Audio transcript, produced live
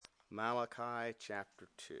Malachi chapter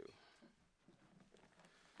 2.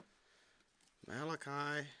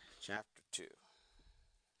 Malachi chapter 2.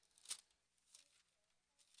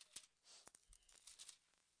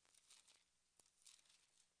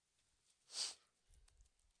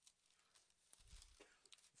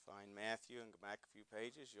 Find Matthew and go back a few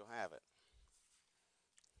pages, you'll have it.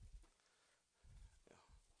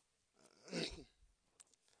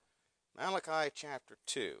 Malachi chapter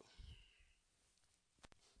 2.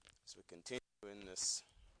 As we continue in this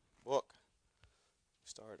book, we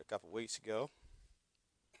started a couple weeks ago.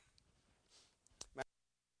 Malachi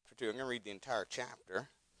chapter 2, I'm going to read the entire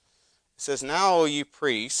chapter. It says, "Now, O ye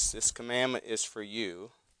priests, this commandment is for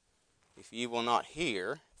you. If ye will not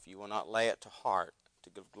hear, if ye will not lay it to heart, to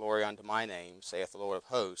give glory unto my name, saith the Lord of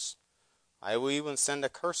hosts, I will even send a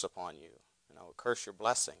curse upon you, and I will curse your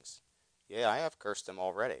blessings. Yea, I have cursed them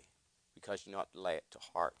already, because ye do not lay it to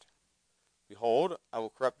heart. Behold, I will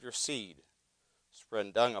corrupt your seed,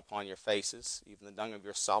 spread dung upon your faces, even the dung of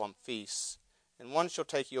your solemn feasts, and one shall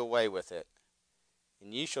take you away with it.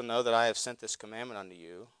 And ye shall know that I have sent this commandment unto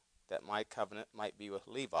you, that my covenant might be with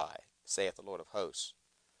Levi, saith the Lord of hosts.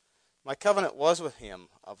 My covenant was with him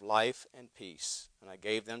of life and peace, and I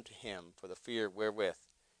gave them to him for the fear wherewith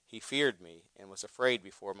he feared me, and was afraid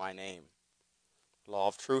before my name. The law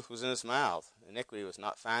of truth was in his mouth, iniquity was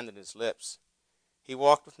not found in his lips. He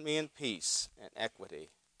walked with me in peace and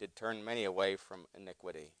equity, did turn many away from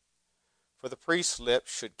iniquity. For the priest's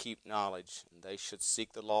lips should keep knowledge, and they should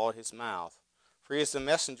seek the law at his mouth, for he is the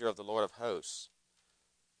messenger of the Lord of hosts.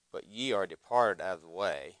 But ye are departed out of the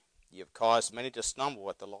way, ye have caused many to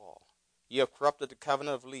stumble at the law. Ye have corrupted the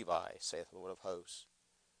covenant of Levi, saith the Lord of hosts.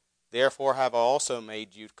 Therefore have I also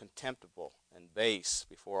made you contemptible and base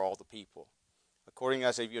before all the people, according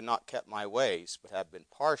as if you had not kept my ways, but have been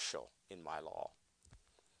partial in my law.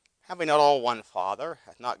 Have we not all one Father?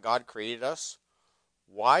 Hath not God created us?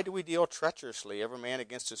 Why do we deal treacherously every man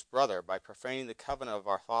against his brother, by profaning the covenant of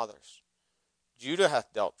our fathers? Judah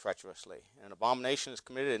hath dealt treacherously, and an abomination is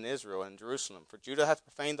committed in Israel and in Jerusalem. For Judah hath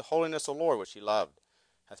profaned the holiness of the Lord which he loved,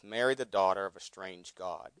 hath married the daughter of a strange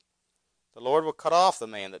god. The Lord will cut off the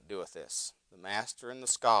man that doeth this, the master and the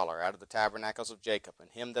scholar, out of the tabernacles of Jacob,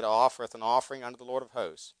 and him that offereth an offering unto the Lord of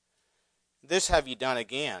hosts. This have ye done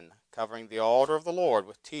again, covering the altar of the Lord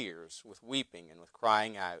with tears, with weeping, and with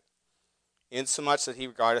crying out, insomuch that he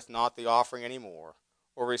regardeth not the offering any more,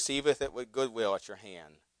 or receiveth it with good will at your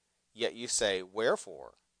hand. Yet ye say,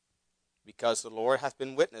 Wherefore? Because the Lord hath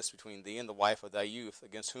been witness between thee and the wife of thy youth,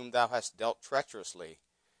 against whom thou hast dealt treacherously,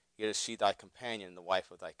 yet is she thy companion, the wife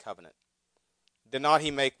of thy covenant. Did not he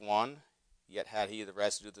make one? Yet had he the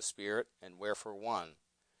residue of the Spirit, and wherefore one?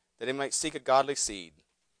 That he might seek a godly seed.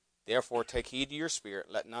 Therefore take heed to your spirit,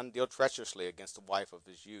 let none deal treacherously against the wife of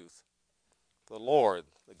his youth. For the Lord,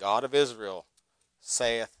 the God of Israel,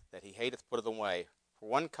 saith that he hateth put them away. For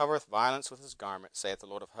one covereth violence with his garment, saith the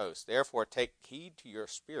Lord of hosts. Therefore take heed to your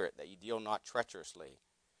spirit, that ye deal not treacherously.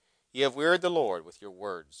 Ye have wearied the Lord with your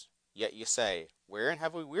words. Yet ye say, Wherein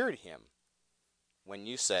have we wearied him? When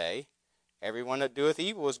you say, Every one that doeth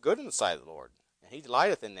evil is good in the sight of the Lord, and he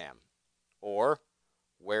delighteth in them. Or,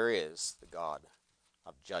 Where is the God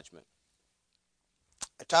of judgment?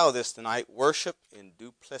 I title this tonight, Worship in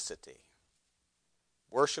Duplicity.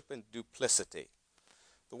 Worship in Duplicity.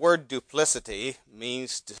 The word duplicity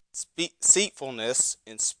means deceitfulness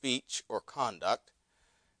in speech or conduct,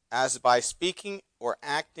 as by speaking or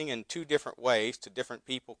acting in two different ways to different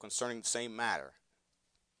people concerning the same matter.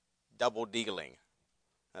 Double dealing.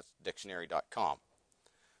 That's dictionary.com.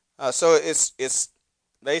 So it's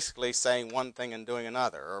basically saying one thing and doing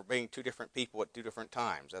another, or being two different people at two different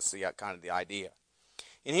times. That's the kind of the idea.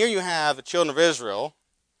 And here you have the children of Israel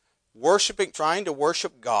trying to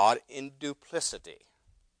worship God in duplicity.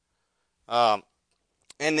 And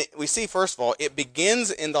we see, first of all, it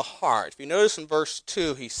begins in the heart. If you notice in verse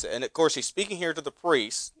 2, he said, and of course he's speaking here to the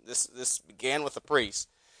priests. This began with the priests.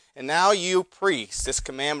 And now you priests, this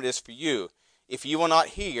commandment is for you. If you will not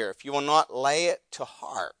hear, if you will not lay it to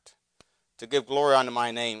heart, to give glory unto my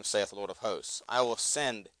name, saith the Lord of hosts, I will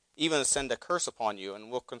even send a curse upon you, and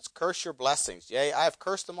will curse your blessings. Yea, I have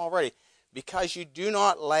cursed them already, because you do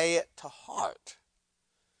not lay it to heart.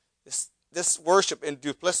 This worship in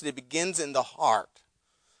duplicity begins in the heart.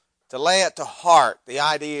 To lay it to heart, the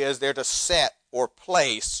idea is there to set or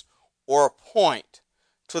place or point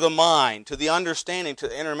to the mind, to the understanding, to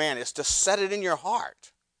the inner man. It's to set it in your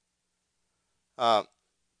heart.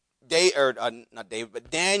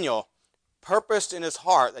 Daniel purposed in his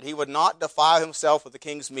heart that he would not defile himself with the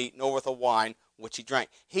king's meat, nor with the wine which he drank.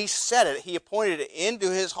 He said it, he appointed it into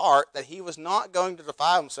his heart that he was not going to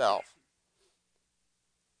defile himself.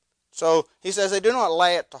 So he says, they do not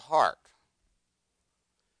lay it to heart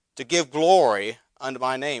to give glory unto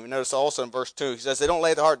my name. And notice also in verse 2, he says, they don't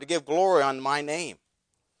lay it to heart to give glory unto my name.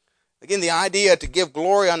 Again, the idea to give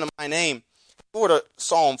glory unto my name. Go to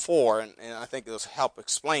Psalm 4, and I think this will help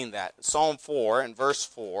explain that. Psalm 4 and verse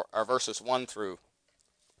 4, or verses 1 through,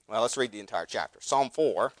 well, let's read the entire chapter. Psalm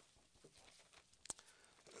 4.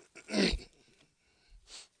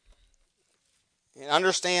 And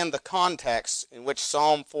understand the context in which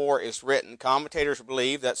Psalm 4 is written. Commentators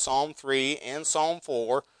believe that Psalm 3 and Psalm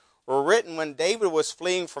 4 were written when David was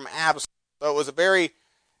fleeing from Absalom. So it was a very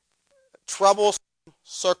troublesome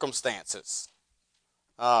circumstances.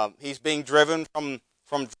 He's being driven from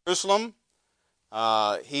Jerusalem.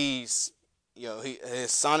 His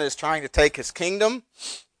son is trying to take his kingdom.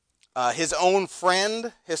 His own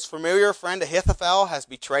friend, his familiar friend Ahithophel, has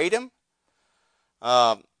betrayed him.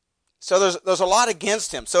 So there's a lot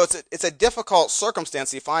against him. So it's a difficult circumstance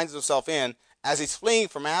he finds himself in as he's fleeing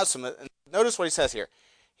from Absalom. And notice what he says here.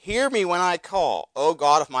 Hear me when I call, O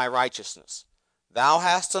God of my righteousness. Thou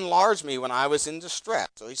hast enlarged me when I was in distress.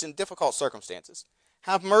 So he's in difficult circumstances.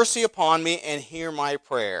 Have mercy upon me and hear my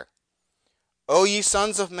prayer. O ye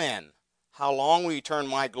sons of men, how long will you turn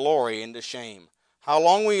my glory into shame? How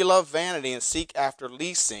long will you love vanity and seek after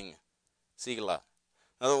leasing? Selah.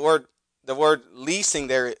 Now the word leasing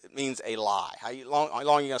there means a lie. How long are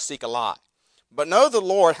you going to seek a lie? But know the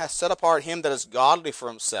Lord hath set apart him that is godly for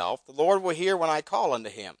himself. The Lord will hear when I call unto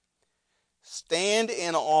him. Stand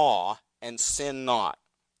in awe and sin not.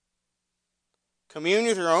 Commune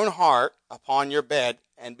with your own heart upon your bed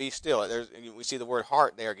and be still. We see the word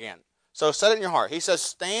heart there again. So set it in your heart. He says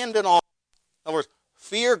stand in awe. In other words,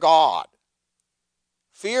 fear God.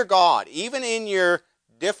 Fear God. Even in your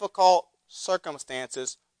difficult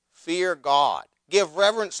circumstances, fear God. Give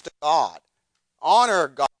reverence to God. Honor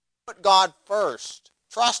God. Put God first.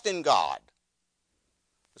 Trust in God.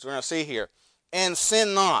 As we're going to see here. And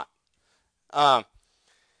sin not.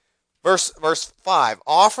 Verse 5.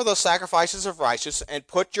 Offer the sacrifices of righteousness and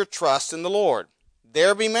put your trust in the Lord.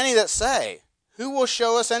 There be many that say, who will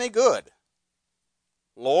show us any good?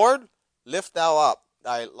 Lord, lift thou up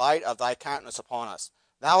thy light of thy countenance upon us.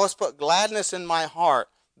 Thou hast put gladness in my heart,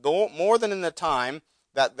 though more than in the time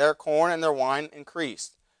that their corn and their wine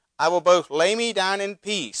increased. I will both lay me down in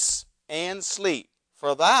peace and sleep,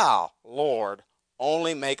 for thou, Lord,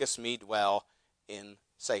 only makest me dwell in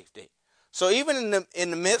safety. So even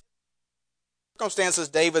in the midst of circumstances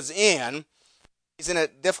David's in, he's in a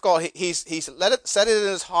difficult, he's set it in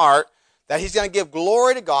his heart that he's going to give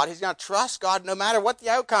glory to God. He's going to trust God no matter what the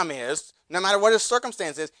outcome is, no matter what his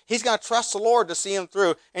circumstance is. He's going to trust the Lord to see him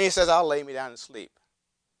through. And he says, I'll lay me down and sleep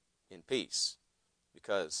in peace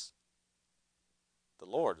because the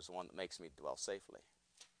Lord is the one that makes me dwell safely.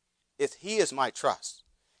 He is my trust.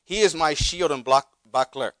 He is my shield and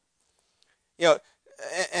buckler.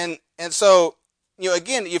 And so,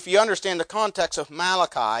 again, if you understand the context of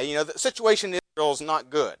Malachi, the situation in Israel is not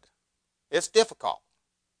good. It's difficult.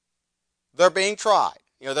 They're being tried.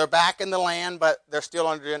 They're back in the land, but they're still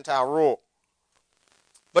under Gentile rule.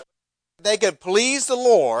 But they could please the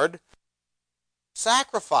Lord.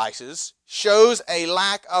 Sacrifices shows a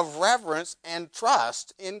lack of reverence and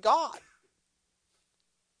trust in God.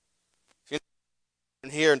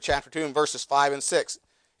 Here in chapter 2 and verses 5 and 6,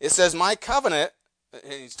 it says, my covenant,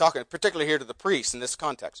 and he's talking particularly here to the priests in this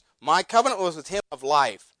context, my covenant was with him of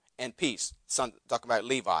life and peace. Talking about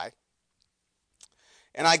Levi.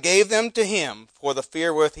 And I gave them to him for the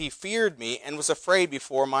fear wherewith he feared me and was afraid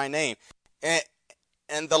before my name.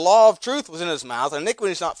 And the law of truth was in his mouth, and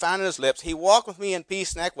iniquity is not found in his lips. He walked with me in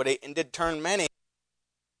peace and equity, and did turn many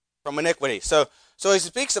from iniquity. So he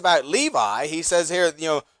speaks about Levi. He says here,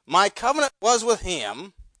 my covenant was with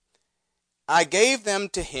him. I gave them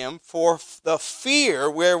to him for the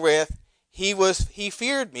fear wherewith he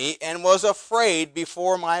feared me and was afraid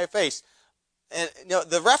before my face. And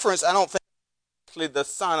the reference, I don't think, actually the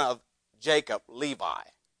son of Jacob, Levi,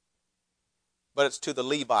 but it's to the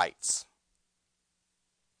Levites.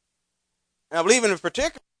 And I believe in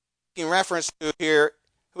particular, making reference to here,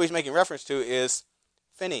 who he's making reference to is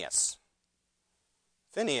Phinehas.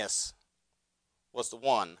 Phinehas was the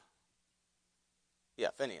one.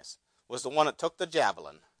 Phinehas was the one that took the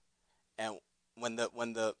javelin, and when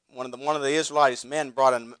one of the Israelites men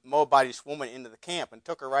brought a Moabitish woman into the camp and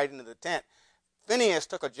took her right into the tent, Phinehas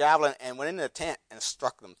took a javelin and went into the tent and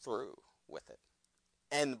struck them through with it.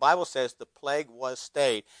 And the Bible says the plague was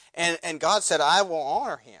stayed, and God said, I will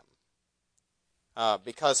honor him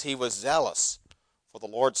because he was zealous for the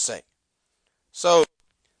Lord's sake. So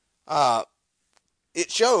it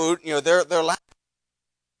showed, their lack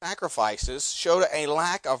sacrifices showed a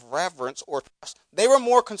lack of reverence or trust. They were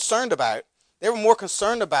more concerned about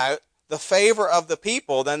the favor of the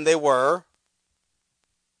people than they were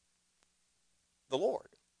the Lord.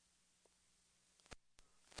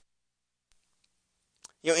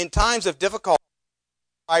 In times of difficult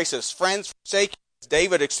crisis, friends forsake us,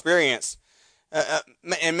 David experienced.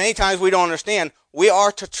 And many times we don't understand. We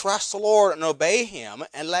are to trust the Lord and obey Him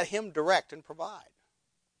and let Him direct and provide.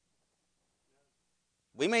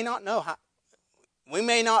 We may not know how. We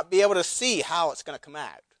may not be able to see how it's going to come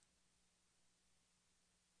out.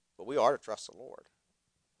 But we are to trust the Lord.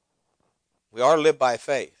 We are to live by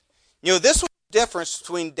faith. This was the difference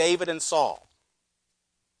between David and Saul.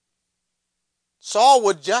 Saul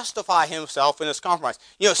would justify himself in his compromise.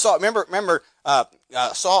 Saul, remember,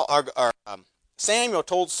 Samuel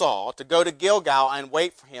told Saul to go to Gilgal and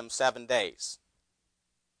wait for him 7 days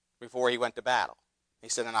before he went to battle. He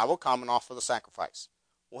said, "And I will come and offer the sacrifice."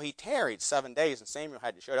 Well, he tarried 7 days, and Samuel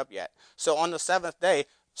hadn't showed up yet. So on the 7th day,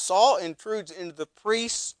 Saul intrudes into the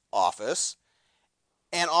priest's office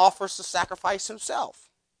and offers the sacrifice himself.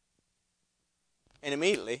 And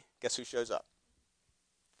immediately, guess who shows up?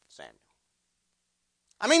 Samuel.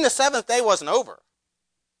 The 7th day wasn't over.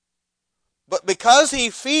 But because he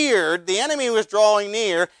feared, the enemy was drawing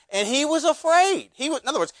near, and he was afraid. In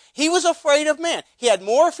other words, he was afraid of man. He had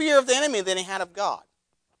more fear of the enemy than he had of God.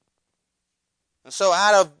 And so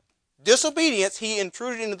out of disobedience, he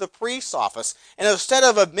intruded into the priest's office, and instead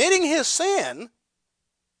of admitting his sin,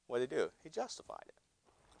 what did he do? He justified it.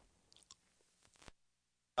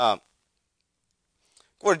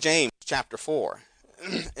 Go to James chapter 4.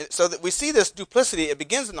 So that we see this duplicity, it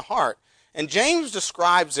begins in the heart. And James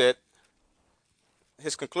describes it,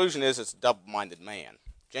 his conclusion is it's a double-minded man.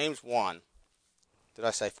 James 1. Did I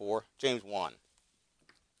say 4? James 1.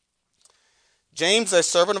 James, a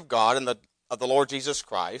servant of God and of the Lord Jesus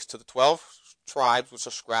Christ, to the 12 tribes which are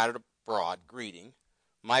scattered abroad, greeting.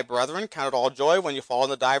 My brethren, count it all joy when you fall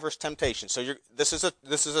into diverse temptations. So this is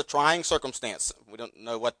a trying circumstance. We don't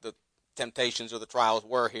know what the temptations or the trials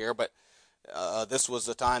were here, but this was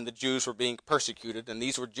the time the Jews were being persecuted, and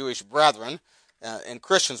these were Jewish brethren, and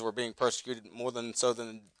Christians were being persecuted more than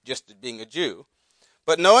just being a Jew.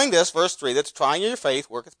 But knowing this, verse 3, that the trying of your faith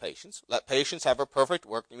worketh patience. Let patience have a perfect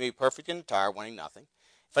work, and you may be perfect and entire, wanting nothing.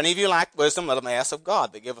 If any of you lack wisdom, let him ask of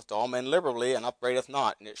God, that giveth to all men liberally, and upbraideth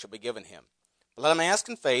not, and it shall be given him. But let him ask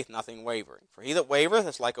in faith, nothing wavering. For he that wavereth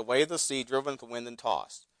is like a wave of the sea, driven with the wind and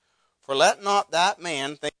tossed. For let not that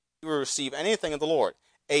man think he will receive anything of the Lord.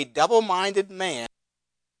 A double-minded man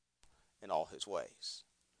in all his ways.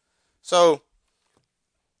 So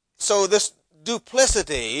this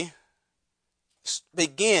duplicity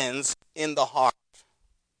begins in the heart.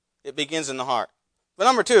 It begins in the heart. But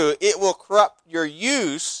number 2, it will corrupt your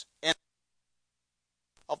use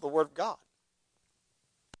of the Word of God.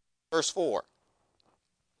 Verse 4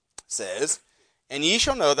 says, And ye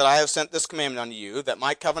shall know that I have sent this commandment unto you, that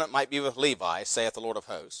my covenant might be with Levi, saith the Lord of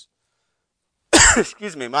hosts.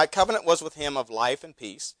 Excuse me, my covenant was with him of life and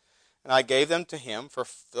peace, and I gave them to him for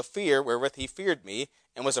the fear wherewith he feared me,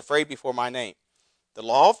 and was afraid before my name. The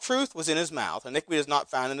law of truth was in his mouth, iniquity is not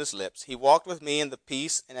found in his lips. He walked with me in the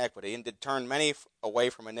peace and equity, and did turn many away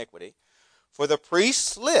from iniquity. For the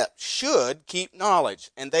priest's lips should keep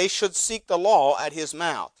knowledge, and they should seek the law at his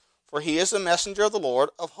mouth. For he is the messenger of the Lord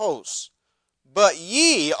of hosts. But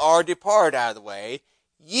ye are departed out of the way.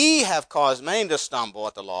 Ye have caused many to stumble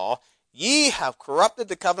at the law. Ye have corrupted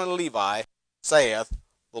the covenant of Levi, saith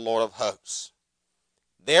the Lord of hosts.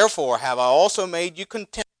 Therefore have I also made you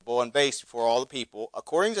contemptible and base before all the people,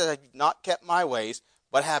 according as I have not kept my ways,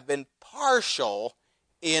 but have been partial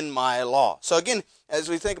in my law. So again, as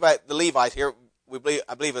we think about the Levites here,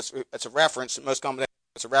 I believe it's a reference, most commonly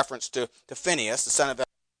it's a reference to Phinehas, the son of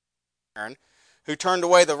Aaron, who turned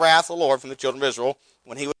away the wrath of the Lord from the children of Israel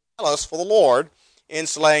when he was jealous for the Lord in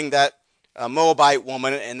slaying that Moabite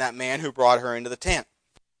woman and that man who brought her into the tent.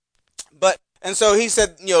 And so he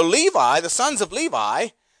said, Levi, the sons of Levi,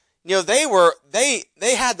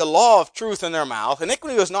 they had the law of truth in their mouth.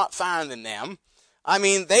 Iniquity was not found in them.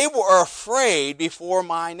 They were afraid before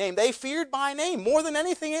my name. They feared my name more than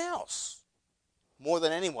anything else. More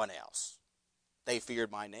than anyone else. They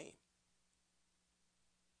feared my name.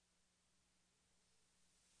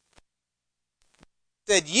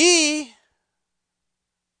 Said, ye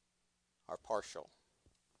are partial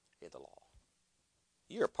in the law.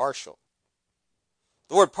 You are partial.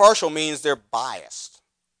 The word partial means they're biased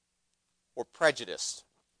or prejudiced,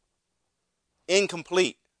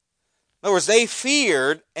 incomplete. In other words, they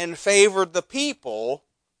feared and favored the people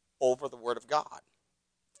over the Word of God.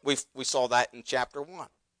 We saw that in chapter 1.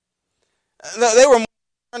 They were more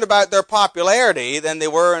about their popularity than they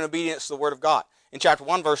were in obedience to the word of God. In chapter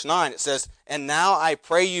 1, verse 9, it says, "And now I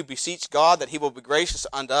pray you beseech God that he will be gracious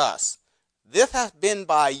unto us. This hath been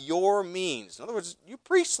by your means." In other words, you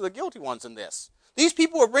priests are the guilty ones in this. These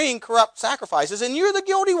people are bringing corrupt sacrifices, and you're the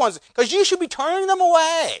guilty ones, because you should be turning them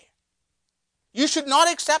away. You should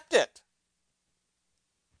not accept it.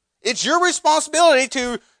 It's your responsibility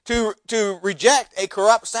to reject a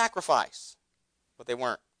corrupt sacrifice. But they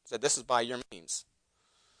weren't. They said, "This is by your means.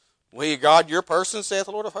 Will you guard your person, saith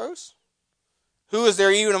the Lord of hosts? Who is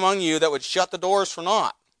there even among you that would shut the doors for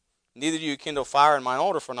naught? Neither do you kindle fire in mine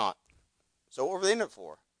altar for naught." So what were they in it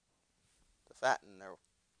for? To fatten their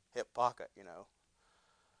hip pocket,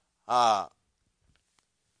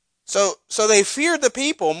 So they feared the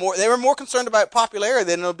people more. They were more concerned about popularity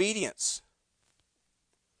than obedience.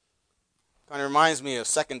 Kind of reminds me of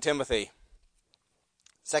 2 Timothy.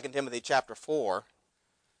 2 Timothy chapter 4.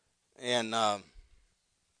 And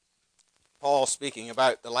Paul speaking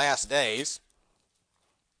about the last days,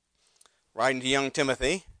 writing to young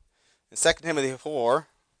Timothy. In 2 Timothy 4,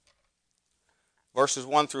 verses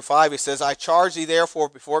 1 through 5, he says, "I charge thee therefore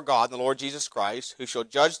before God and the Lord Jesus Christ, who shall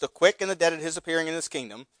judge the quick and the dead at his appearing in his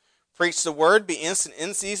kingdom. Preach the word, be instant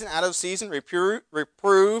in season, out of season,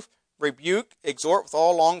 reprove, rebuke, exhort with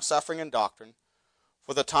all long suffering and doctrine.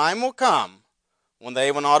 For the time will come when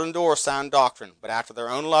they will not endure sound doctrine, but after their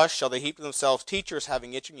own lust shall they heap to themselves teachers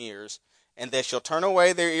having itching ears, and they shall turn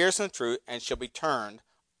away their ears from the truth, and shall be turned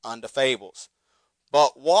unto fables.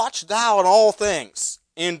 But watch thou in all things,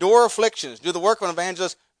 endure afflictions, do the work of an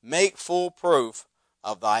evangelist, make full proof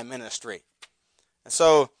of thy ministry." And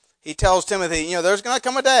so he tells Timothy, there's going to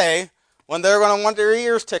come a day when they're going to want their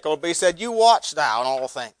ears tickled, but he said, you watch thou in all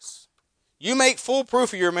things. You make full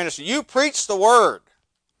proof of your ministry. You preach the word,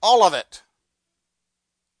 all of it.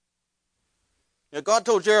 God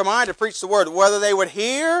told Jeremiah to preach the word, whether they would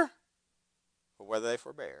hear or whether they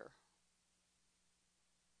forbear.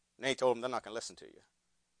 And he told them they're not going to listen to you.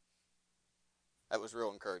 That was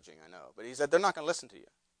real encouraging, I know. But he said they're not going to listen to you.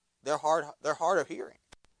 They're hard of hearing.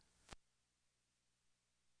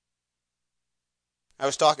 I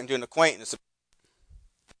was talking to an acquaintance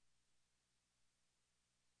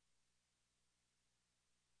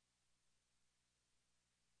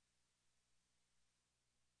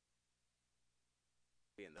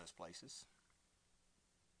in those places.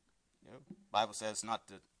 The Bible says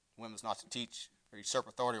women's not to teach or usurp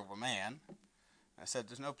authority over man. I said,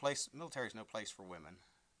 there's no place, military's no place for women.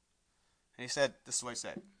 And he said, this is what he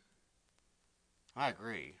said, "I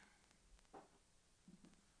agree,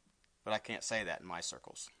 but I can't say that in my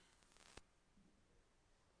circles."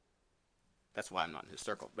 That's why I'm not in his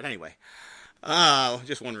circle. But anyway,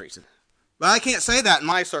 just one reason. But I can't say that in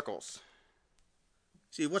my circles.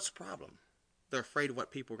 See, what's the problem? They're afraid of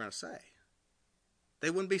what people are going to say. They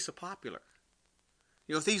wouldn't be so popular.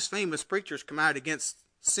 If these famous preachers come out against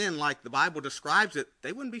sin like the Bible describes it,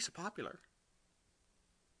 they wouldn't be so popular.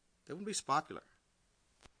 They wouldn't be so popular.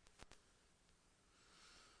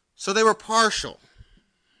 So they were partial.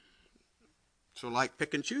 So like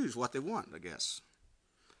pick and choose what they want, I guess.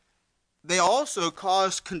 They also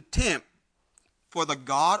caused contempt for the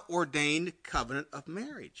God-ordained covenant of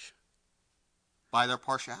marriage by their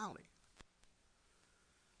partiality.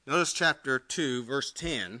 Notice chapter 2, verse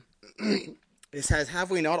 10. It says, "Have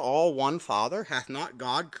we not all one Father? Hath not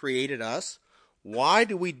God created us? Why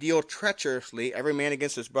do we deal treacherously, every man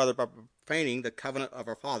against his brother, by profaning the covenant of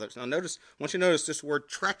our fathers?" Now notice, once you notice, this word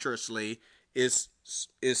treacherously is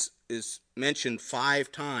mentioned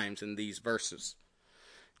 5 times in these verses.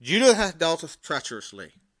 "Judah hath dealt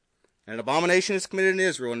treacherously, and an abomination is committed in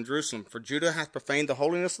Israel and Jerusalem, for Judah hath profaned the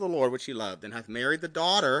holiness of the Lord which he loved, and hath married the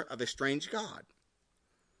daughter of a strange god.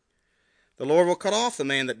 The Lord will cut off the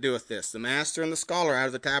man that doeth this, the master and the scholar, out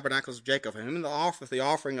of the tabernacles of Jacob, and him that offereth the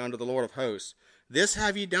offering unto the Lord of hosts. This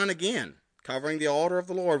have ye done again, covering the altar of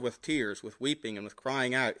the Lord with tears, with weeping, and with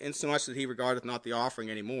crying out, insomuch that he regardeth not the offering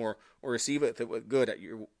any more, or receiveth it with good at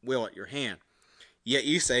your will at your hand. Yet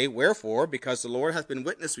ye say, Wherefore? Because the Lord hath been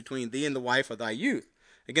witness between thee and the wife of thy youth,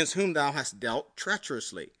 against whom thou hast dealt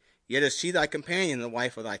treacherously. Yet is she thy companion, the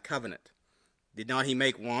wife of thy covenant. Did not he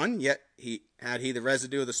make one? Yet had he the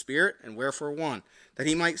residue of the Spirit, and wherefore one? That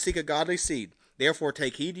he might seek a godly seed. Therefore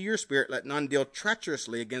take heed to your spirit, let none deal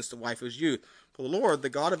treacherously against the wife of his youth. For the Lord, the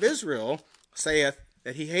God of Israel, saith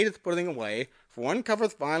that he hateth putting away. For one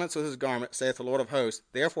covereth violence with his garment, saith the Lord of hosts.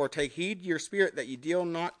 Therefore take heed to your spirit, that ye deal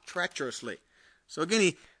not treacherously." So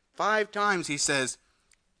again, 5 times he says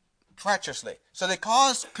treacherously. So they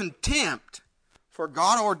caused contempt for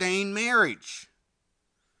God-ordained marriage.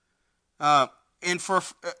 and for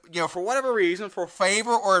for whatever reason, for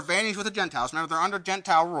favor or advantage with the Gentiles. Remember, they're under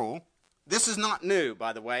Gentile rule. This is not new,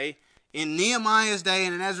 by the way. In Nehemiah's day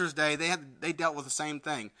and in Ezra's day, they dealt with the same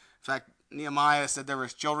thing. In fact, Nehemiah said there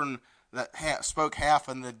was children that spoke half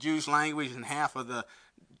of the Jews' language and half of the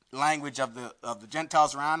language of the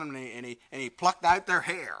Gentiles around them, and he plucked out their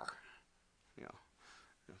hair.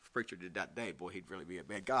 If a preacher did that day, boy, he'd really be a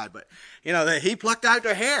bad guy. But he plucked out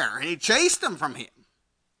their hair and he chased them from him.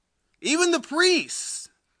 Even the priests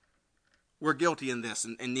were guilty in this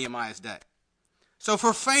in Nehemiah's day. So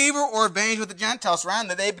for favor or advantage with the Gentiles around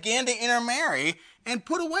them, they began to intermarry and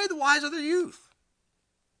put away the wives of their youth.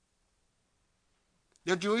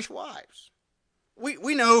 Their Jewish wives.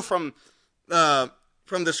 We know from the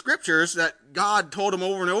scriptures that God told them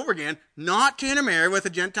over and over again not to intermarry with the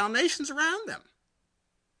Gentile nations around them.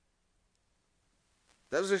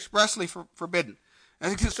 That was expressly forbidden.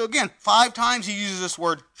 So again, 5 times he uses this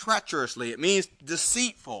word treacherously. It means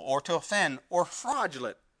deceitful or to offend or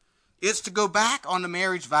fraudulent. It's to go back on the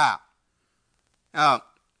marriage vow. To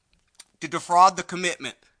defraud the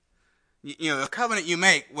commitment. The covenant you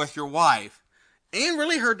make with your wife and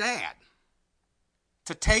really her dad.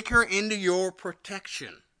 To take her into your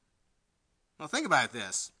protection. Now think about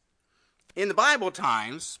this. In the Bible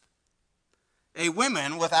times, a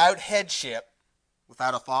woman without headship,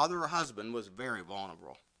 without a father or husband, was very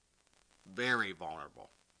vulnerable. Very vulnerable.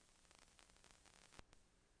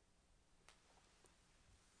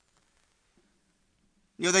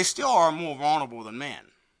 They still are more vulnerable than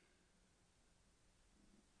men.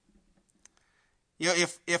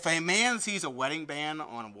 If a man sees a wedding band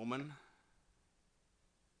on a woman,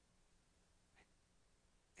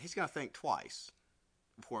 he's going to think twice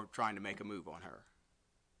before trying to make a move on her.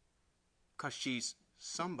 Because she's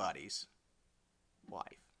somebody's wife.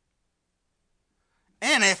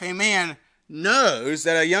 And if a man knows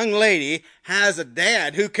that a young lady has a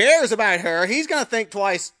dad who cares about her, he's going to think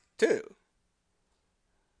twice too.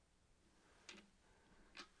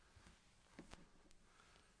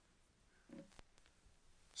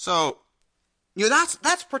 So,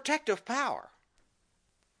 that's protective power.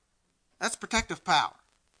 That's protective power.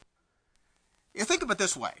 Think of it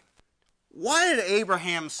this way. Why did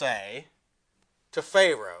Abraham say to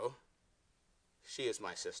Pharaoh, "She is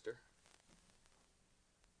my sister"?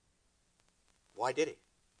 Why did he?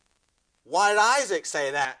 Why did Isaac say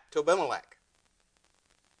that to Abimelech?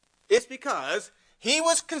 It's because he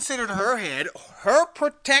was considered her head, her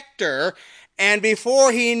protector, and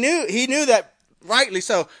before he knew that, rightly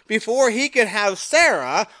so, before he could have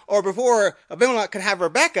Sarah, or before Abimelech could have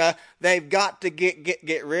Rebekah, they've got to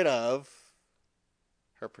get rid of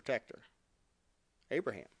her protector,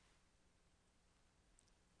 Abraham.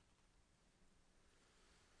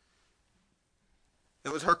 It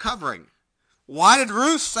was her covering. Why did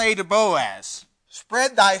Ruth say to Boaz,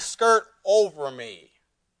 "Spread thy skirt over me,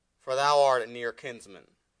 for thou art a near kinsman"?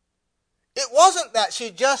 It wasn't that she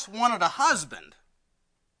just wanted a husband,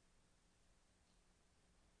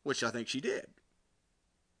 which I think she did.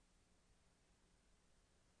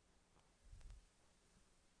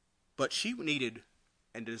 But she needed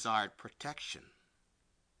and desired protection.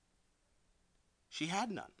 She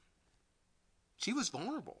had none. She was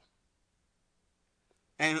vulnerable.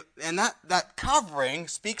 And that covering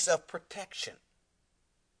speaks of protection.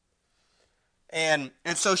 And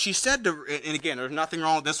so she said to, and again, there's nothing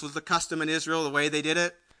wrong. This was the custom in Israel, the way they did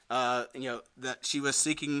it. That she was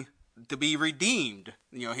seeking to be redeemed.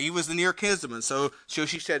 He was the near kinsman. So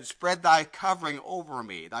she said, "Spread thy covering over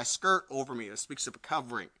me, thy skirt over me." It speaks of a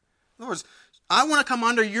covering. In other words, I want to come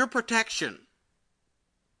under your protection,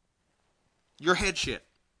 your headship.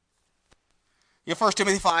 1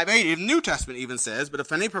 Timothy 5:8, the New Testament even says, "But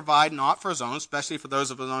if any provide not for his own, especially for those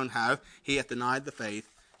of his own have, he hath denied the faith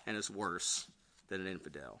and is worse than an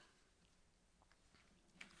infidel."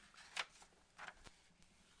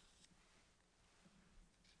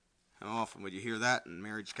 How often would you hear that in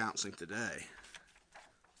marriage counseling today?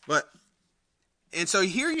 And so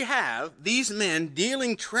here you have these men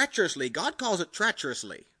dealing treacherously. God calls it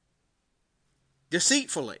treacherously,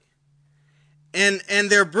 deceitfully. And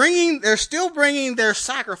they're still bringing their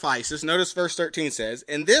sacrifices. Notice verse 13 says,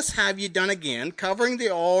 "And this have ye done again, covering the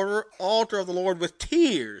altar of the Lord with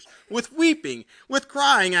tears, with weeping, with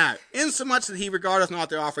crying out, insomuch that he regardeth not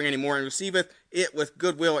the offering any more, and receiveth it with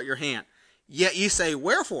good will at your hand. Yet ye say,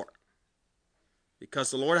 Wherefore?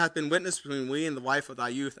 Because the Lord hath been witness between we and the wife of thy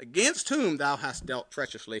youth, against whom thou hast dealt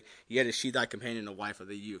treacherously, yet is she thy companion, the wife of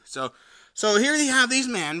thy youth." So here you have these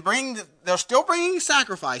men they're still bringing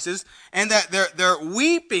sacrifices, and that they're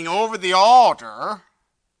weeping over the altar.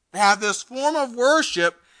 They have this form of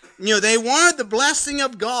worship. They wanted the blessing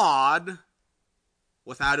of God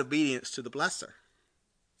without obedience to the blesser.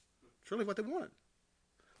 It's really what they wanted.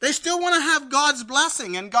 They still want to have God's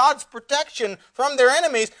blessing and God's protection from their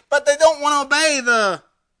enemies, but they don't want to obey the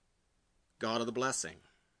God of the blessing.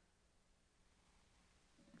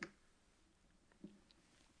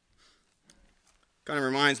 Kind of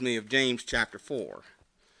reminds me of James chapter 4.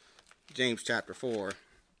 James chapter 4.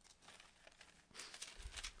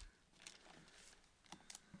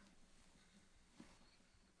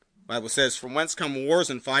 The Bible says, "From whence come wars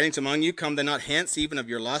and fightings among you? Come they not hence, even of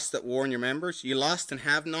your lusts that war in your members? You lust and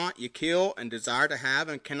have not, you kill and desire to have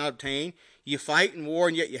and cannot obtain. You fight and war,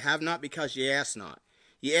 and yet you have not because you ask not.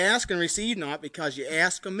 You ask and receive not because you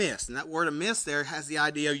ask amiss." And that word amiss there has the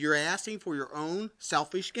idea of you're asking for your own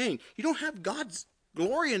selfish gain. You don't have God's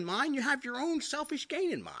glory in mind, you have your own selfish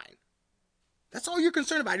gain in mind. That's all you're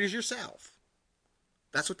concerned about is yourself.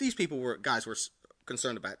 That's what these guys were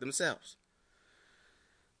concerned about themselves.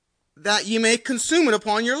 That ye may consume it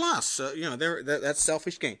upon your lust. So, that's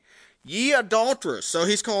selfish gain. Ye adulterers. So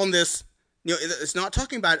he's calling this, it's not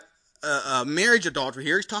talking about marriage adultery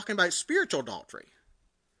here. He's talking about spiritual adultery.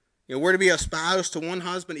 We're to be espoused to one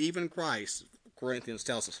husband, even Christ, Corinthians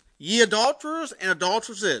tells us. Ye adulterers and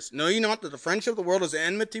adulteresses, know ye not that the friendship of the world is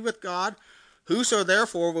enmity with God? Whoso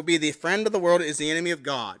therefore will be the friend of the world is the enemy of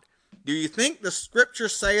God. Do you think the scripture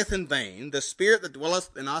saith in vain, the spirit that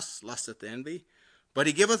dwelleth in us lusteth envy? But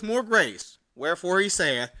he giveth more grace. Wherefore he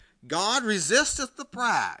saith, God resisteth the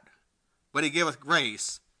proud, but he giveth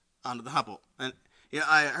grace unto the humble. And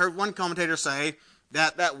I heard one commentator say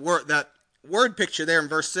that word picture there in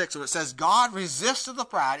verse 6, where it says, God resisteth the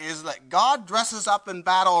proud, is that God dresses up in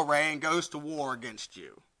battle array and goes to war against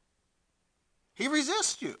you. He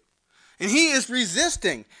resists you. And he is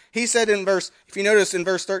resisting. He said if you notice in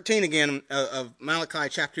verse 13 again of Malachi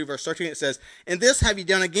chapter 2, verse 13, it says, "And this have ye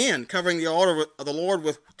done again, covering the altar of the Lord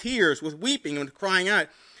with tears, with weeping, and with crying out,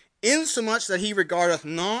 insomuch that he regardeth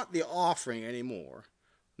not the offering any more,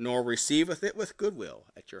 nor receiveth it with goodwill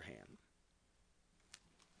at your hand."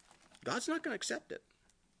 God's not going to accept it.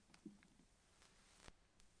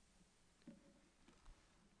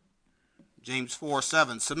 James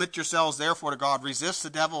 4:7, "Submit yourselves therefore to God, resist the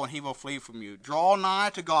devil, and he will flee from you. Draw nigh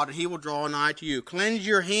to God, and he will draw nigh to you. Cleanse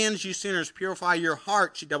your hands, you sinners, purify your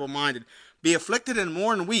hearts, you double-minded. Be afflicted and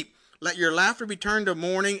mourn and weep. Let your laughter be turned to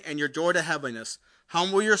mourning, and your joy to heaviness.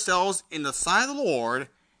 Humble yourselves in the sight of the Lord,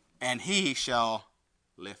 and he shall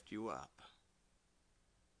lift you up."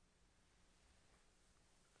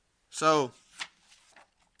 So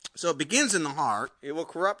it begins in the heart. It will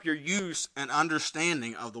corrupt your use and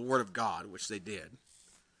understanding of the Word of God, which they did.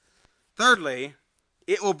 Thirdly,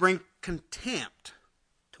 it will bring contempt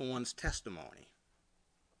to one's testimony.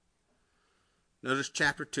 Notice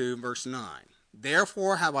chapter 2, verse 9.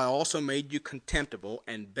 "Therefore have I also made you contemptible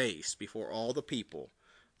and base before all the people,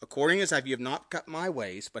 according as you have not kept my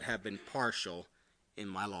ways, but have been partial in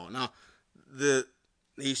my law." Now,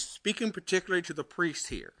 he's speaking particularly to the priest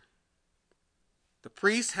here. The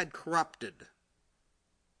priests had corrupted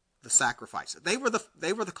the sacrifice. They were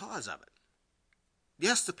the cause of it.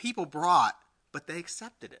 Yes, the people brought, but they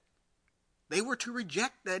accepted it. They were to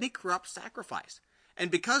reject any corrupt sacrifice.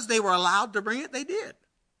 And because they were allowed to bring it, they did.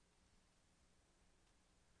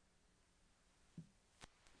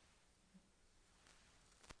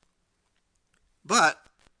 But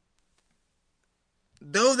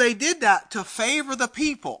though they did that to favor the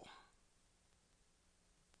people,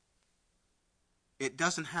 it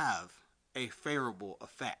doesn't have a favorable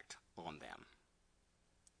effect on them.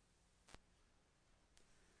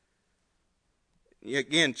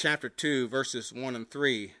 Again, chapter 2, verses 1 and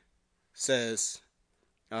 3 says,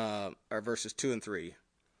 or verses 2 and 3,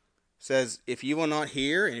 says, "If you will not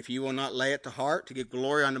hear, and if you will not lay it to heart, to give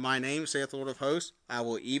glory unto my name, saith the Lord of hosts, I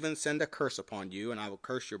will even send a curse upon you, and I will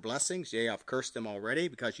curse your blessings. Yea, I've cursed them already,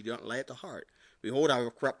 because you don't lay it to heart. Behold, I will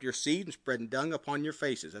corrupt your seed, and spread dung upon your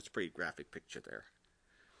faces." That's a pretty graphic picture there.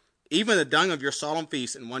 "Even the dung of your solemn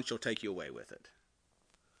feasts, and one shall take you away with it."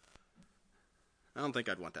 I don't think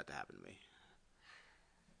I'd want that to happen to me.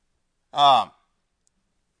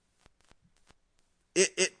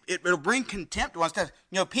 It'll bring contempt to one's test.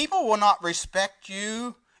 People will not respect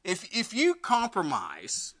you if you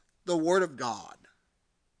compromise the Word of God.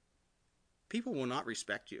 People will not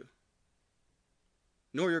respect you,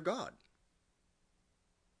 nor your God.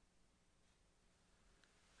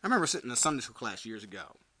 I remember sitting in a Sunday school class years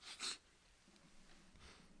ago,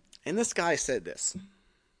 and this guy said this.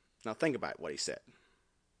 Now think about what he said.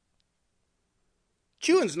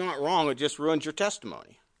 "Chewing's not wrong, it just ruins your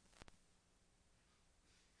testimony."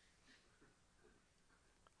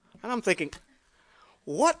 And I'm thinking,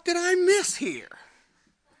 what did I miss here?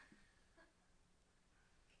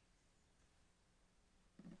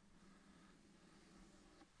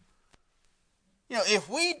 if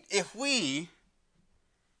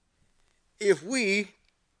we,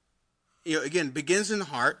 again, begins in the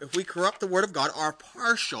heart. If we corrupt the word of God, are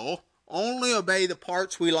partial, only obey the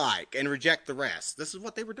parts we like and reject the rest. This is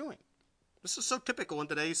what they were doing. This is so typical in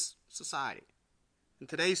today's society, in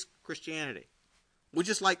today's Christianity. We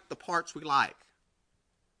just like the parts we like.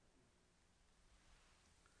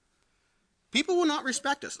 People will not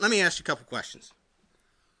respect us. Let me ask you a couple questions.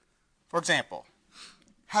 For example,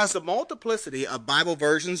 has the multiplicity of Bible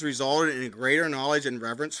versions resulted in a greater knowledge and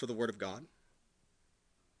reverence for the Word of God?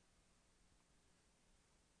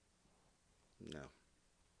 No,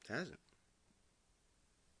 it hasn't.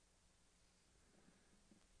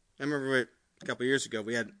 I remember a couple of years ago,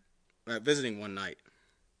 we had visiting one night.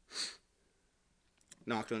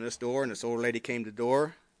 Knocked on this door, and this old lady came to the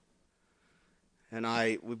door. And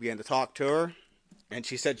we began to talk to her, and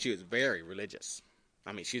she said she was very religious.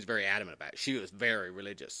 I mean, she was very adamant about it. She was very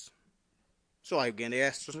religious. So I began to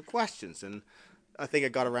ask her some questions, and I think I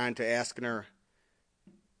got around to asking her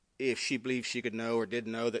if she believed she could know or did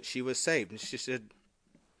know that she was saved. And she said,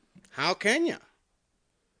 how can you?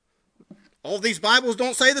 All these Bibles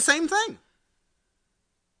don't say the same thing.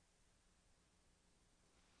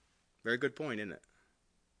 Very good point, isn't it?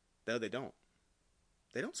 No, they don't.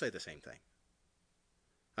 They don't say the same thing.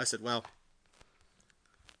 I said, well,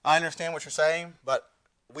 I understand what you're saying, but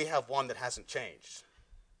we have one that hasn't changed.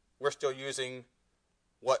 We're still using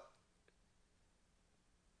what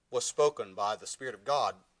was spoken by the Spirit of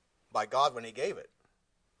God, by God when He gave it.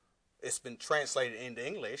 It's been translated into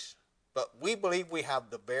English, but we believe we have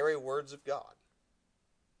the very words of God.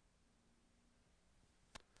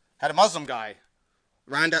 Had a Muslim guy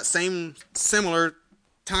around that same similar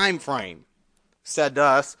time frame said to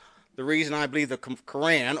us, the reason I believe the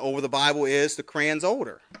Quran over the Bible is the Quran's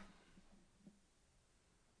older.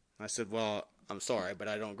 I said, well, I'm sorry, but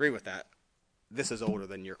I don't agree with that. This is older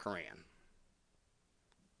than your Quran.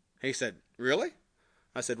 He said, really?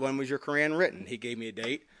 I said, when was your Quran written? He gave me a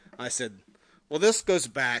date. I said, well, this goes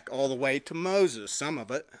back all the way to Moses, some of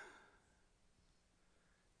it.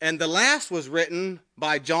 And the last was written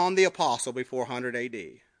by John the Apostle before 100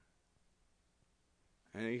 A.D.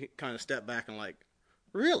 And he kind of stepped back and like,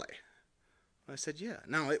 really? I said, yeah.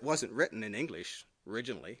 Now, it wasn't written in English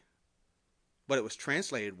originally, but it was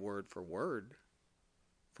translated word for word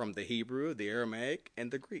from the Hebrew, the Aramaic,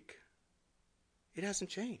 and the Greek. It hasn't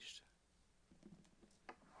changed.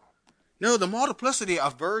 No, the multiplicity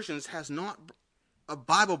of Bible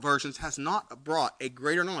versions has not brought a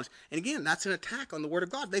greater knowledge. And again, that's an attack on the Word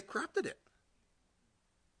of God. They've corrupted it.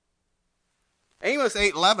 Amos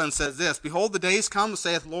 8:11 says this, behold, the days come,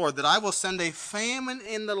 saith the Lord, that I will send a famine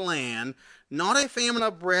in the land, not a famine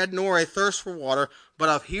of bread, nor a thirst for water, but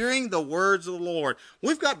of hearing the words of the Lord.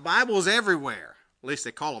 We've got Bibles everywhere. At least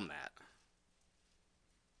they call them that.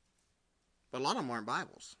 But a lot of them aren't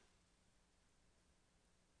Bibles.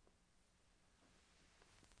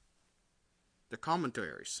 They're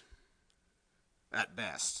commentaries, at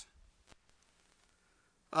best.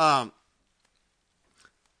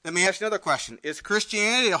 Let me ask you another question. Is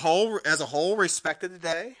Christianity as a whole respected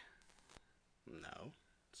today? No,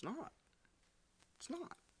 it's not. It's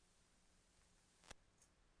not.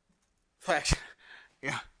 In fact,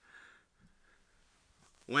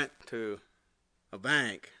 went to a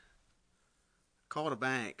bank, called a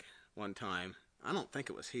bank one time. I don't think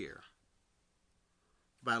it was here.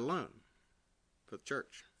 About a loan for the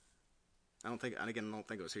church. I don't think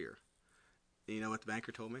it was here. And you know what the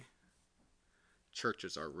banker told me?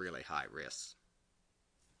 Churches are really high risk.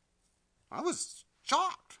 I was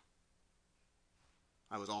shocked.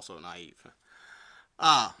 I was also naive.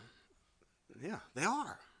 Yeah, they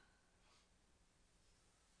are.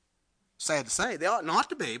 Sad to say, they ought not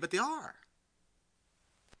to be, but they are.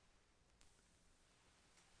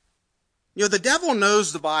 The devil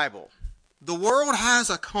knows the Bible. The world has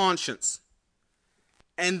a conscience.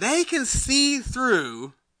 And they can see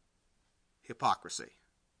through hypocrisy.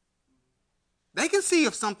 They can see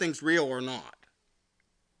if something's real or not.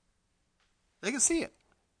 They can see it.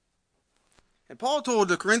 And Paul told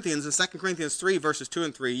the Corinthians in 2 Corinthians 3, verses 2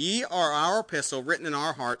 and 3, ye are our epistle, written in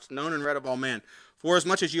our hearts, known and read of all men. For as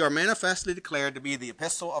much as you are manifestly declared to be the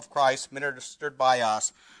epistle of Christ, ministered by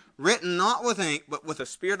us, written not with ink, but with the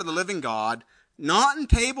Spirit of the living God, not in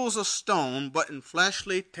tables of stone, but in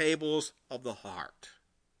fleshly tables of the heart.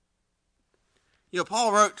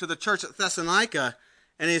 Paul wrote to the church at Thessalonica,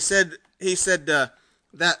 and he said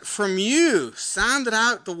that from you sounded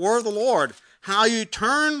out the word of the Lord, how you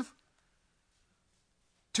turned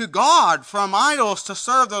to God from idols to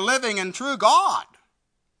serve the living and true God.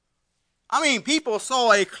 I mean, people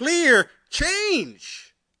saw a clear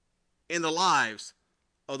change in the lives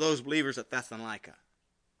of those believers at Thessalonica.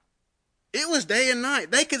 It was day and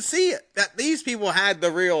night. They could see it, that these people had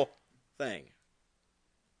the real thing.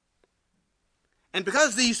 And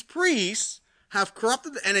because these priests have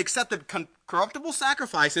corrupted and accepted corruptible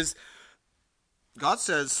sacrifices, God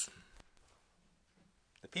says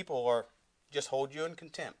the people are just hold you in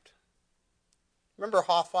contempt. Remember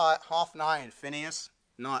Hophni and Phinehas?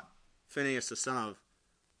 Not Phinehas the son of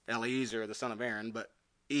Eleazar, the son of Aaron, but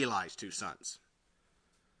Eli's two sons.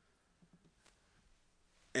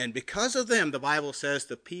 And because of them, the Bible says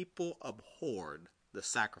the people abhorred the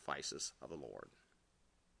sacrifices of the Lord.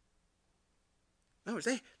 In other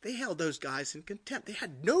words, they held those guys in contempt. They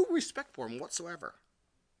had no respect for them whatsoever.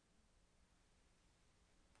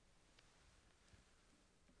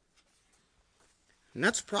 And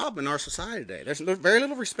that's a problem in our society today. There's very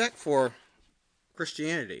little respect for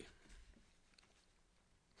Christianity.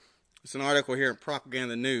 It's an article here in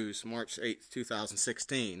Propaganda News, March 8,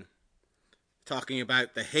 2016, talking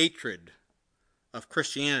about the hatred of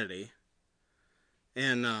Christianity.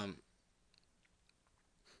 And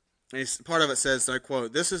part of it says, I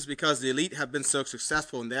quote, "This is because the elite have been so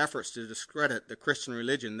successful in their efforts to discredit the Christian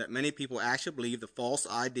religion that many people actually believe the false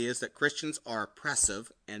ideas that Christians are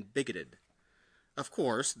oppressive and bigoted. Of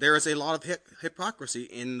course, there is a lot of hypocrisy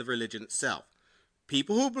in the religion itself.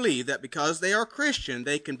 People who believe that because they are Christian,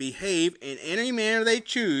 they can behave in any manner they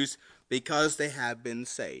choose because they have been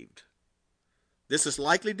saved. This is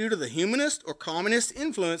likely due to the humanist or communist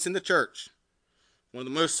influence in the church. One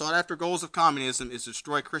of the most sought-after goals of communism is to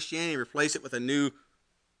destroy Christianity and replace it with a new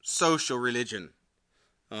social religion."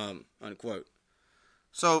 Unquote.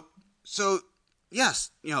 So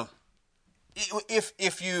yes,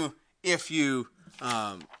 if you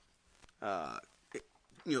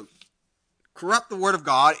corrupt the word of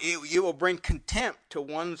God, it will bring contempt to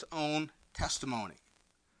one's own testimony.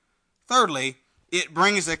 Thirdly, it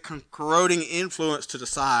brings a corroding influence to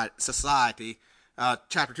society.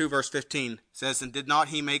 Chapter 2, verse 15 says, "And did not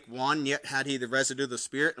he make one, yet had he the residue of the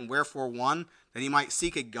Spirit, and wherefore one, that he might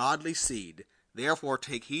seek a godly seed. Therefore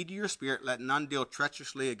take heed to your spirit, let none deal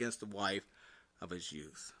treacherously against the wife of his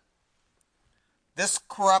youth." This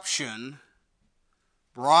corruption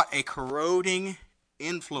brought a corroding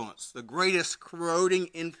influence, the greatest corroding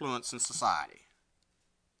influence in society.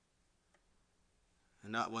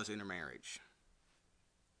 And that was intermarriage.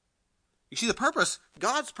 You see,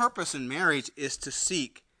 God's purpose in marriage is to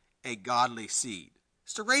seek a godly seed.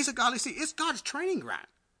 It's to raise a godly seed. It's God's training ground.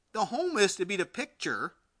 The home is to be the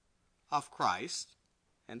picture of Christ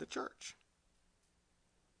and the church.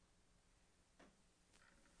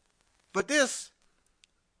 But this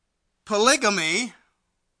polygamy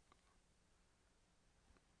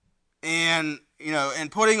and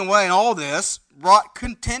putting away and all this brought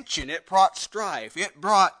contention. It brought strife. It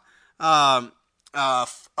brought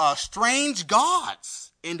strange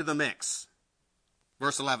gods into the mix.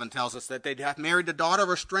 Verse 11 tells us that they'd have married the daughter of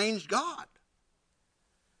a strange god.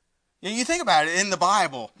 You think about it, in the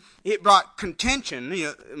Bible, it brought contention,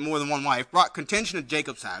 more than one wife, brought contention to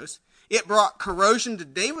Jacob's house. It brought corrosion to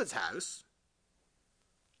David's house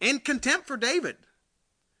and contempt for David.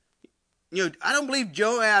 I don't believe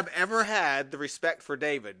Joab ever had the respect for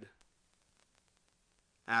David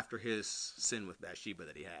after his sin with Bathsheba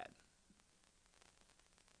that he had.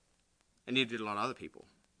 And neither did a lot of other people.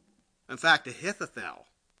 In fact, Ahithophel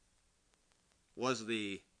was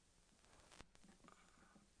the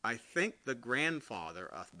grandfather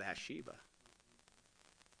of Bathsheba.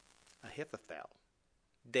 Ahithophel,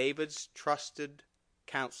 David's trusted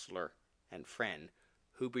counselor and friend,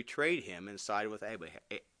 who betrayed him and sided with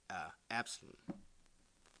Absalom.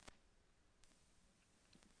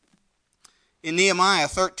 In Nehemiah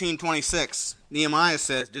 13:26, Nehemiah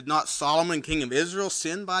says, "Did not Solomon, king of Israel,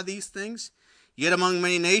 sin by these things? Yet among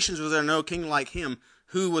many nations was there no king like him,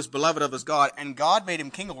 who was beloved of his God, and God made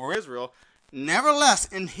him king over Israel. Nevertheless,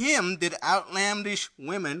 in him did outlandish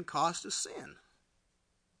women cause to sin."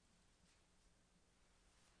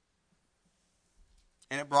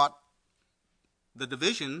 And it brought the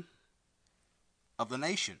division of the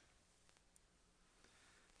nation.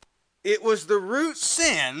 It was the root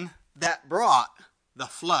sin that brought the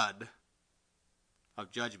flood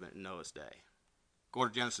of judgment in Noah's day. Go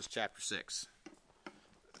to Genesis chapter 6.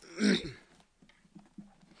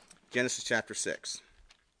 Genesis chapter 6.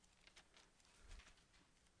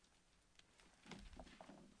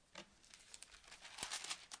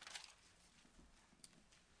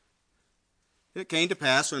 It came to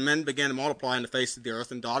pass, when men began to multiply in the face of the earth,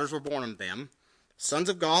 and daughters were born unto them, sons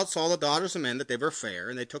of God saw the daughters of men that they were fair,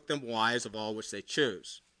 and they took them wives of all which they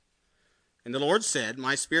chose. And the Lord said,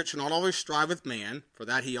 My spirit shall not always strive with man, for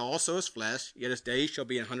that he also is flesh, yet his days shall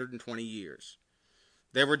be 120 years.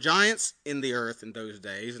 There were giants in the earth in those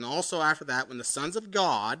days, and also after that, when the sons of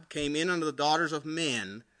God came in unto the daughters of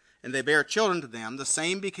men, and they bare children to them, the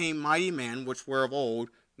same became mighty men, which were of old,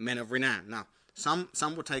 men of renown. Now, some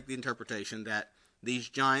will take the interpretation that these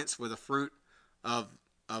giants were the fruit of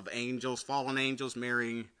angels, fallen angels,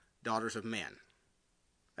 marrying daughters of men.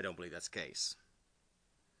 I don't believe that's the case.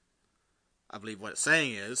 I believe what it's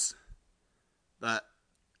saying is that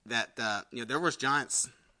there was giants.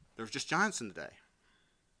 There was just giants in the day.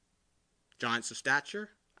 Giants of stature.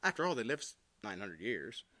 After all, they lived 900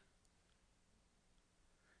 years.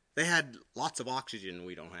 They had lots of oxygen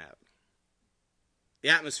we don't have. The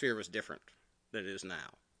atmosphere was different than it is now.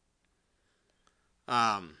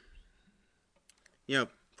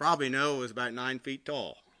 Probably Noah was about 9 feet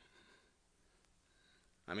tall.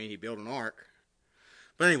 I mean, he built an ark.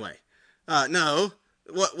 But anyway, no.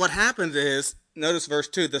 What happens is, notice verse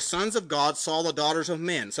 2, the sons of God saw the daughters of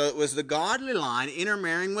men. So it was the godly line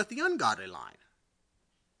intermarrying with the ungodly line.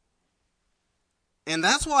 And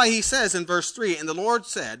that's why he says in verse 3, And the Lord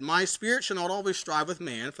said, My spirit shall not always strive with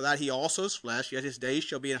man, for that he also is flesh, yet his days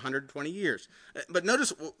shall be 120 years. But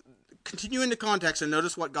notice, continue into context and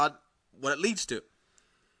notice what it leads to.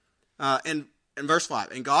 In verse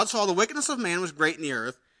 5, And God saw the wickedness of man was great in the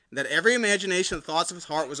earth, and that every imagination of the thoughts of his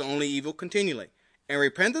heart was only evil continually. And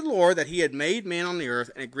repented the Lord that he had made man on the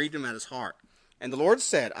earth, and it grieved him at his heart. And the Lord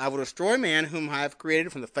said, I will destroy man whom I have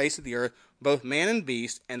created from the face of the earth, both man and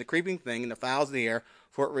beast, and the creeping thing, and the fowls of the air,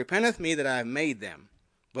 for it repenteth me that I have made them.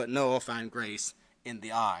 But Noah found grace in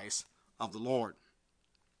the eyes of the Lord.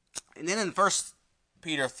 And then in 1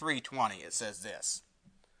 Peter 3:20 it says this,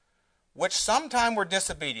 Which sometime were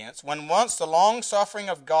disobedience, when once the long suffering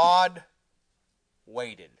of God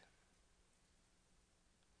waited.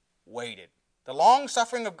 The long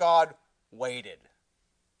suffering of God waited.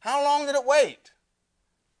 How long did it wait?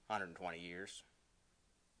 120 years.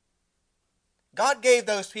 God gave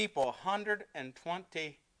those people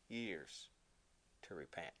 120 years to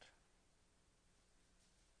repent.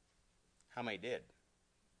 How many did?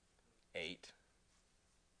 8.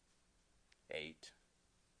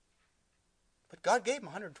 But God gave them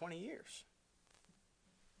 120 years.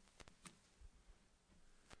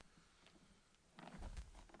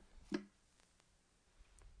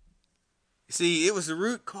 You see, it was the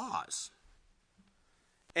root cause.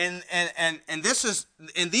 And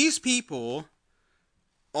these people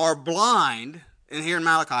are blind, and here in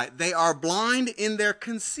Malachi, they are blind in their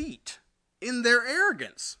conceit, in their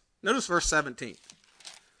arrogance. Notice verse 17.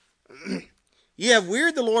 Ye have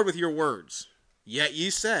wearied the Lord with your words, yet ye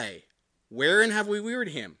say, Wherein have we wearied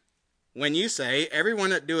him? When ye say, Everyone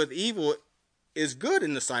that doeth evil is good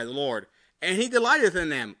in the sight of the Lord, and he delighteth in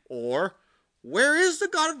them. Or, Where is the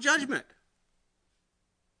God of judgment?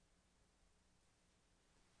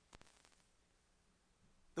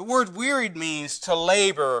 The word wearied means to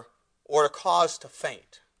labor or to cause to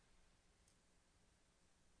faint.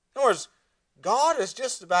 In other words, God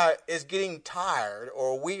is getting tired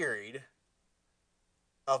or wearied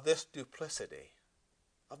of this duplicity,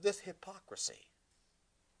 of this hypocrisy.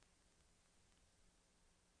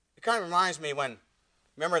 It kind of reminds me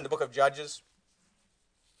remember in the book of Judges,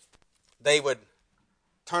 they would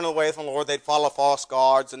turn away from the Lord, they'd follow false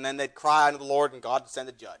gods, and then they'd cry unto the Lord, and God would send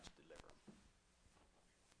a judge.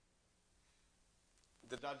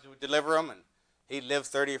 The judge would deliver them, and he'd live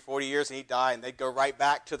 30 or 40 years, and he'd die, and they'd go right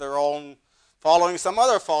back to their own, following some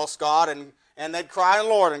other false god, and they'd cry on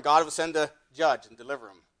the Lord, and God would send a judge and deliver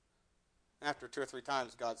them. After 2 or 3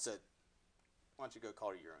 times, God said, Why don't you go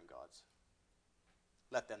call your own gods?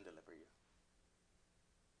 Let them deliver you.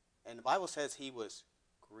 And the Bible says he was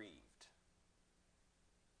grieved.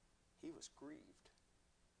 He was grieved.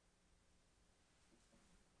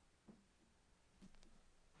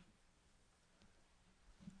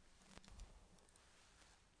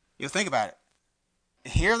 Think about it.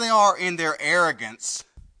 Here they are in their arrogance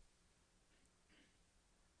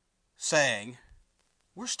saying,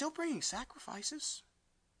 We're still bringing sacrifices.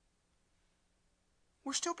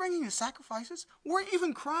 We're still bringing the sacrifices. We're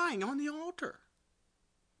even crying on the altar.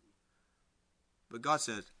 But God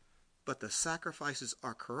says, But the sacrifices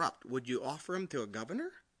are corrupt. Would you offer them to a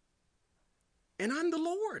governor? And I'm the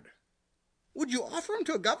Lord. Would you offer them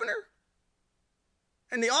to a governor?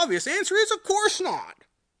 And the obvious answer is, of course not.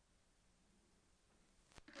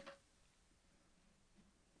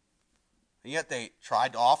 And yet they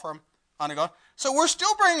tried to offer them unto God. So we're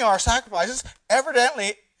still bringing our sacrifices.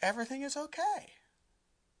 Evidently, everything is okay.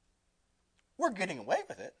 We're getting away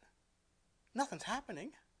with it. Nothing's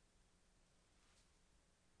happening.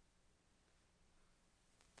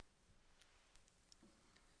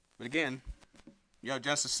 But again,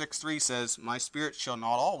 Genesis 6:3 says, my spirit shall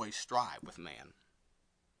not always strive with man.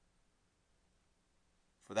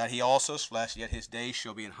 For that he also is flesh, yet his days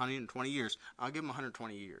shall be 120 years. I'll give him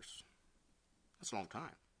 120 years. That's a long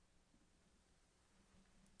time.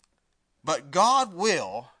 But God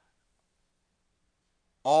will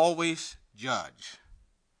always judge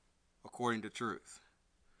according to truth.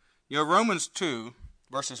 Romans 2,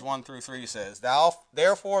 verses 1 through 3 says,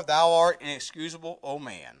 Therefore thou art inexcusable, O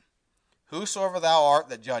man, whosoever thou art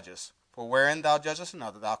that judgest. For wherein thou judgest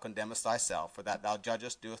another, thou condemnest thyself, for that thou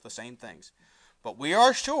judgest doeth the same things. But we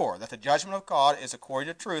are sure that the judgment of God is according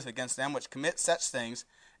to truth against them which commit such things.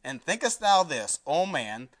 And thinkest thou this, O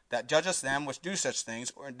man, that judgest them which do such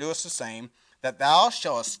things, or doest the same, that thou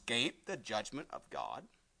shalt escape the judgment of God?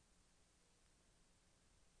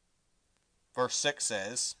 Verse 6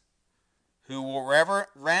 says, Who will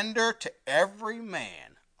render to every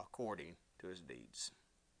man according to his deeds.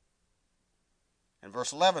 And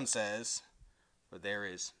verse 11 says, For there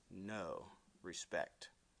is no respect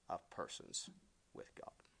of persons with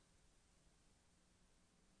God.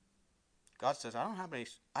 God says, I don't have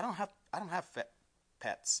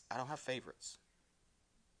pets. I don't have favorites.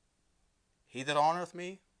 He that honoreth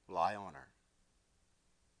me will I honor.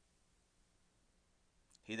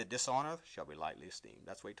 He that dishonoreth shall be lightly esteemed.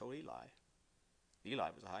 That's what he told Eli. Eli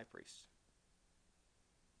was a high priest.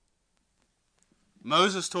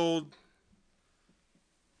 Moses told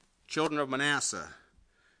children of Manasseh,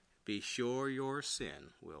 be sure your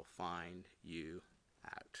sin will find you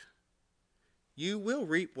out. You will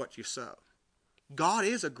reap what you sow. God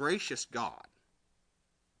is a gracious God.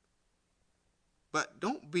 But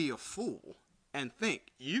don't be a fool and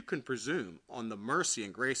think you can presume on the mercy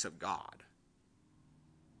and grace of God.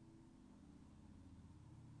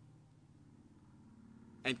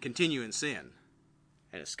 And continue in sin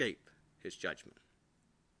and escape his judgment.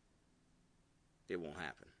 It won't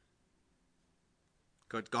happen.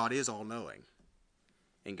 Because God is all-knowing.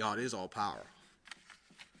 And God is all-powerful.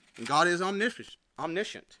 And God is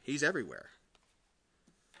omniscient. He's everywhere.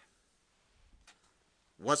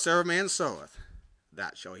 Whatsoever man soweth,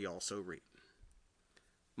 that shall he also reap.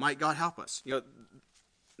 Might God help us.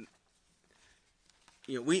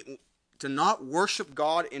 We to not worship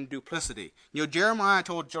God in duplicity. Jeremiah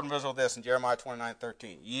told children of Israel this in Jeremiah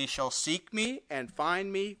 29:13. Ye shall seek me and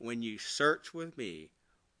find me when ye search with me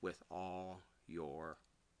with all your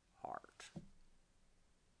heart.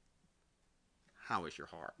 How is your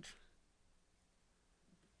heart?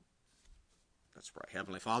 Let's pray.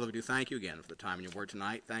 Heavenly Father, we do thank you again for the time in your word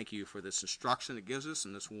tonight. Thank you for this instruction it gives us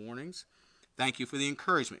and this warnings. Thank you for the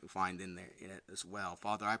encouragement we find in it as well.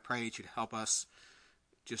 Father, I pray that you'd help us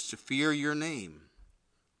just to fear your name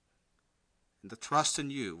and to trust in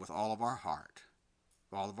you with all of our heart,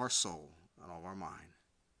 with all of our soul, and all of our mind.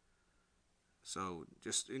 So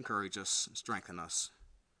just encourage us, strengthen us,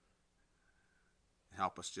 and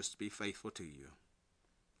help us just to be faithful to you.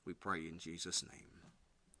 We pray in Jesus' name.